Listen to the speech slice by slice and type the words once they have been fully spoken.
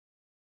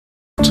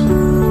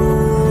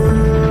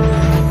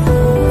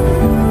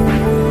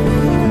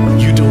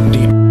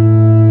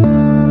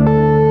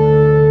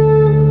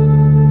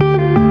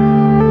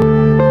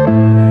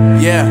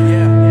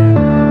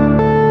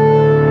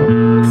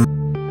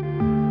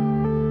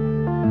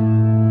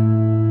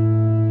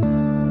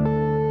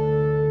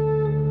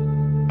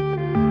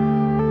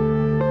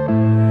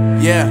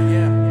Yeah.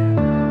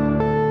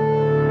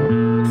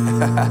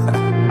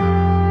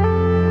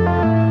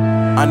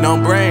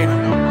 Unknown Brain,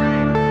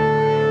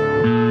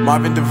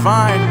 Marvin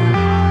Devine.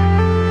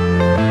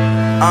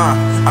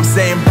 I'm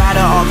saying bye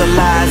to all the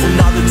lies and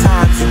all the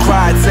times you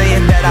cried,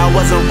 saying that I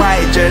wasn't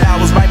right, yet I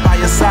was right by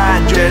your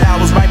side, yet I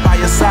was right by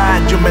your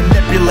side. You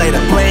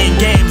manipulator, playing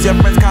games, your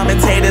friends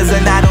commentators,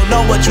 and I don't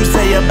know what you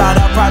say about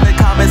our private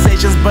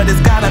conversations, but it's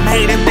got them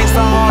hating. Thanks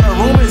to all the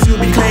rumors you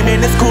be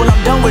claiming. It's cool,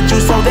 I'm done with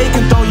you, so they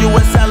can throw you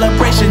a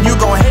celebration. You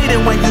gon' hate it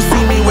when you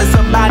see me with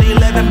somebody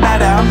living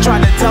better. I'm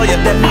trying to tell you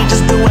that me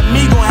just doing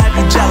me gon' have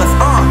you jealous.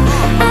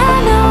 I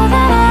know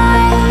that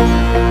I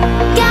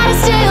gotta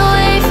stay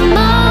away from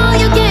all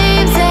your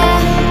games, yeah.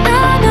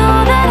 I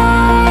know that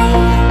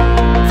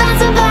I found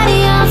somebody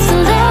else to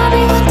love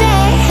me one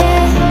day,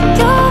 yeah.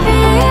 You'll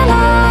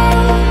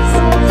realize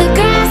the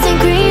grass ain't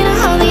greener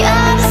on the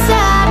other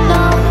side,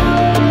 no.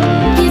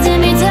 You did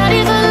me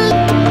dirty for the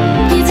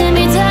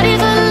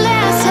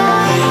last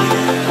time,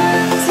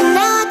 so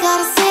now I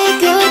gotta say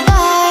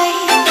goodbye.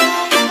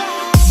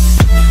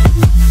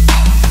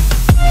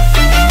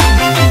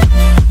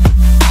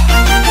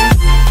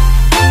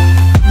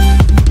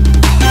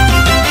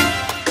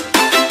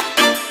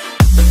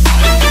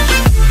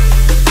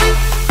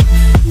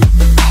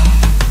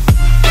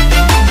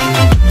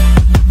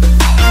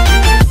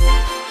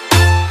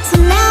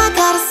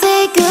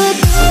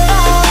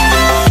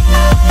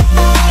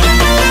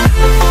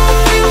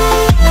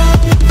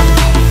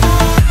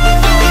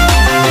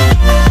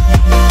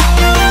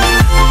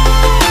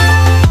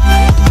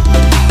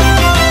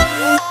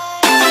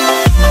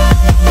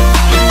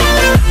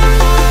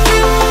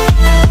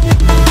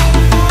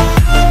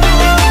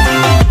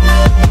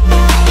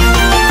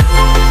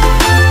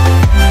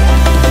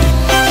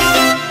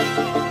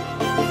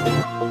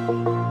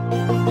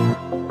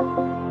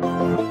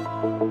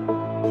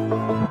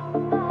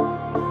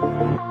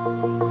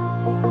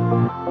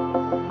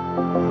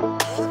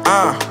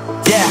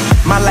 Yeah,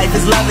 my life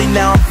is lovely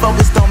now, I'm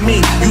focused on me.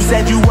 You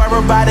said you were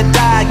about to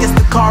die, I guess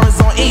the car is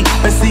on E.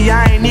 But see,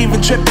 I ain't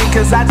even tripping,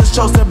 cause I just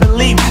chose to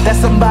believe that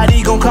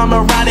somebody gon' come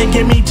around and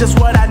give me just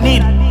what I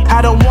need.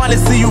 I don't wanna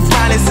see you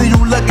flying, see you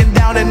looking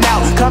down and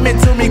out, coming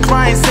to me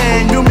crying,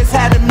 saying you miss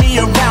having me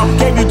around.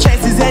 Gave you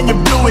chances and you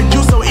blew it,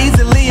 you so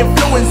easily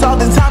influenced. All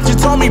the times you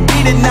told me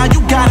beat it, now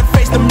you gotta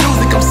face the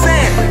music. I'm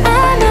saying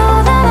I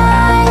know that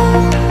I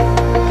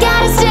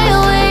gotta stay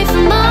away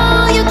from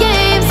all your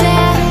games,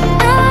 yeah.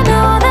 I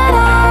know that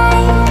I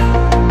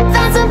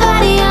found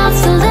somebody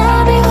else to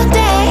love me one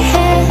day,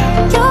 yeah.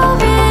 You'll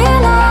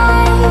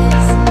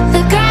realize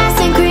the grass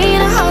ain't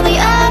greener on the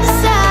other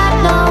side,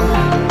 no.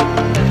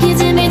 You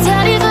did me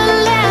dirty for the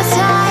last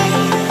time,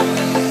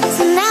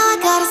 so now I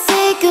gotta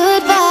say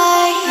goodbye.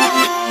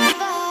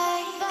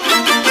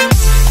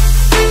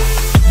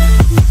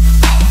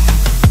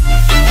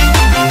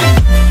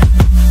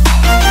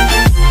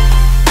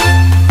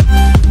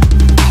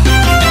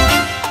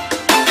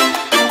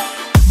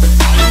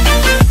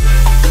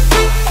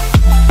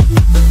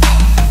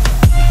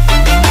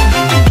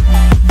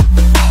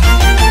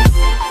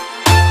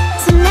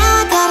 So now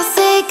I gotta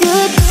say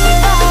goodbye.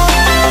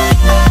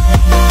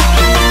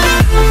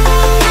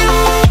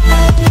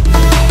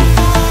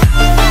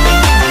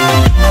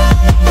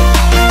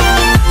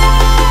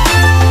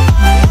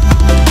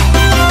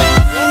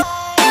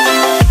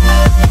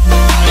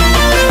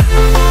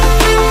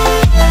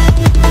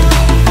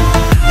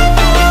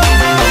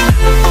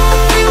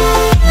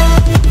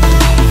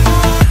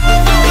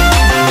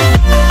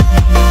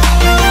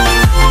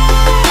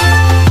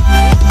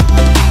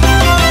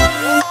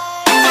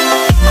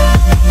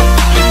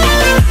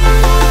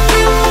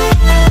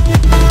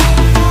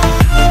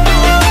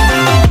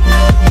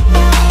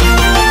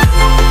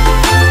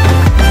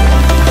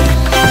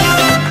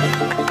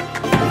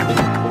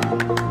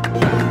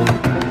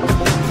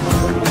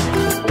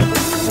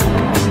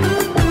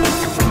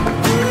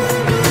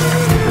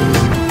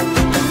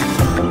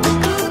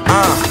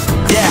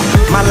 yeah,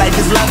 my life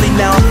is lovely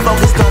now, I'm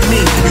focused on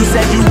me. You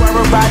said you were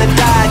about to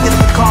die, I guess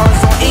the car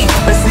is on E.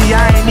 But see,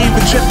 I ain't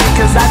even tripping,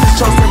 cause I just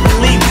chose to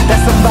believe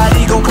that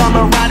somebody gon' come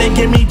around and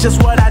give me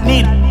just what I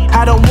need.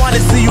 I don't wanna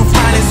see you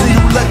flying, see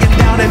you looking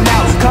down and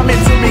out, coming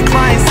to me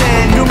crying,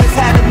 saying you miss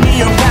having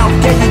me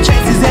around. Gave you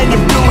chances and you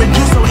blew it,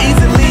 you so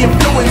easily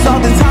influenced. All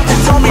the times you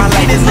told me my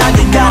life is now,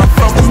 you gotta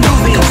face the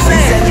music. You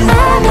said you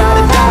were about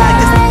to die, I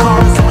guess the car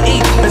is on E.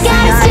 But see,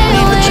 I ain't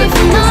even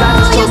tripping, cause I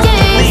just chose to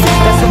believe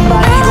that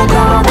somebody gon'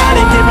 come around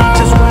and give me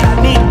just what I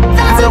need.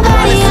 I don't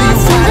wanna see you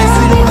flying,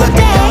 see you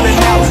looking down and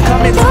out,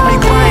 coming to me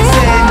crying,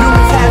 saying you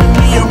miss having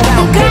me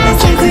around. Gave you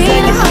chances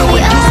and you blew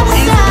it, you so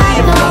easily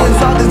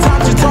influenced. All the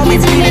times you told me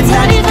beat it,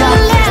 now you gotta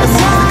face the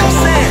music. I'm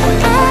saying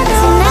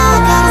So now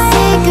I gotta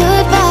say goodbye.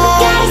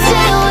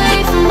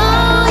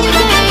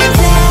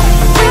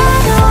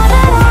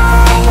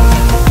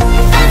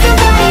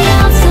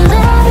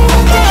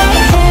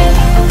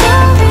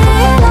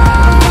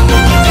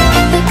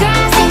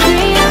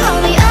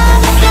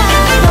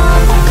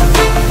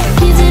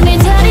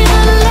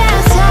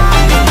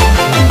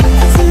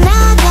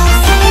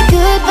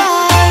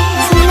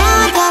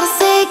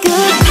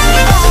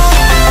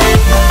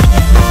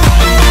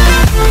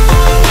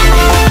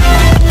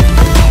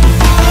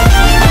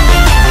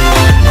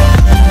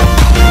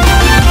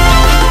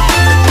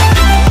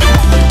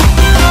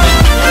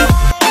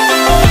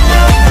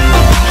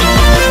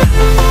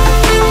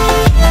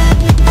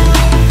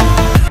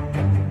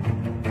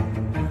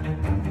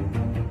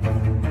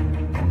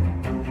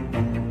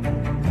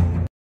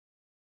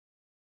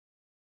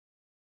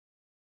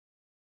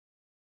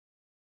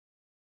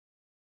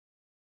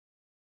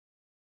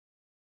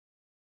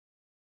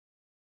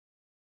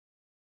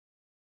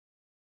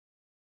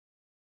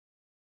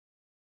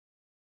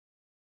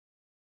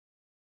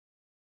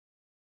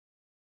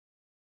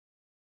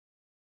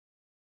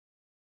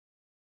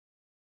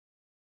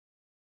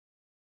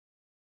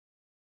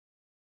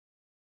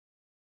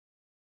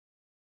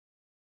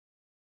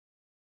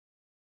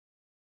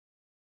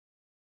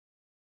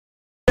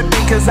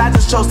 cause I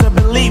just chose to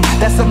believe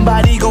that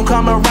somebody gon'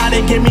 come around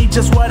and give me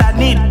just what I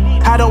need.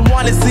 I don't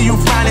wanna see you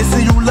frowning,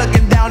 see you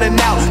looking down and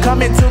out,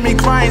 coming to me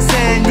crying,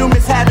 saying you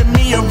miss having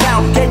me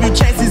around. Gave you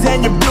chances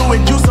and you blew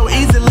it, you so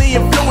easily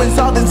influenced.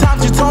 All the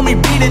times you told me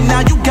beat it,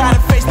 now you gotta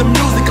face the